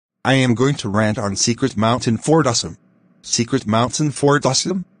I am going to rant on Secret Mountain Fort Awesome. Secret Mountain Fort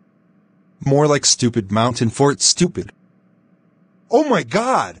Awesome? More like Stupid Mountain Fort Stupid. Oh my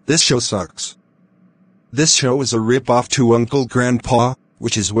god, this show sucks. This show is a rip-off to Uncle Grandpa,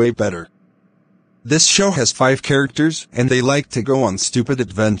 which is way better. This show has 5 characters, and they like to go on stupid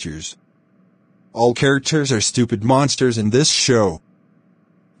adventures. All characters are stupid monsters in this show.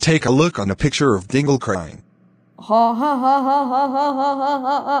 Take a look on a picture of Dingle crying. Ha ha ha ha ha ha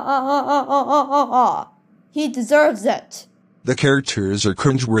ha ha ha ha. He deserves it. The characters are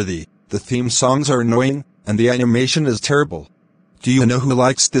cringeworthy, the theme songs are annoying, and the animation is terrible. Do you know who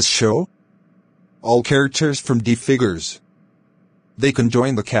likes this show? All characters from D-Figures. They can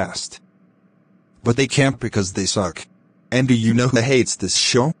join the cast. But they can't because they suck. And do you know who hates this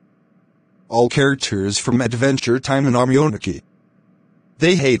show? All characters from Adventure Time and Omyoniki.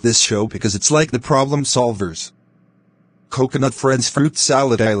 They hate this show because it's like the Problem Solvers, Coconut Friends Fruit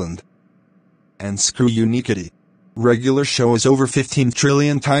Salad Island, and Screw You Nikity. Regular show is over 15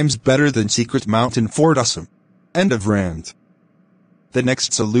 trillion times better than Secret Mountain Fort Awesome. End of rant. The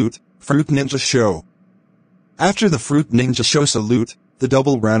next salute, Fruit Ninja Show. After the Fruit Ninja Show salute, the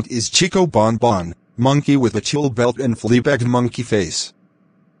double rant is Chico Bon Bon, monkey with a tool belt and Fleabag monkey face.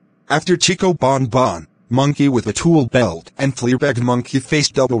 After Chico Bon Bon, monkey with a tool belt and Fleabag monkey face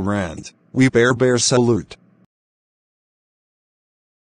double rant, we Bear salute.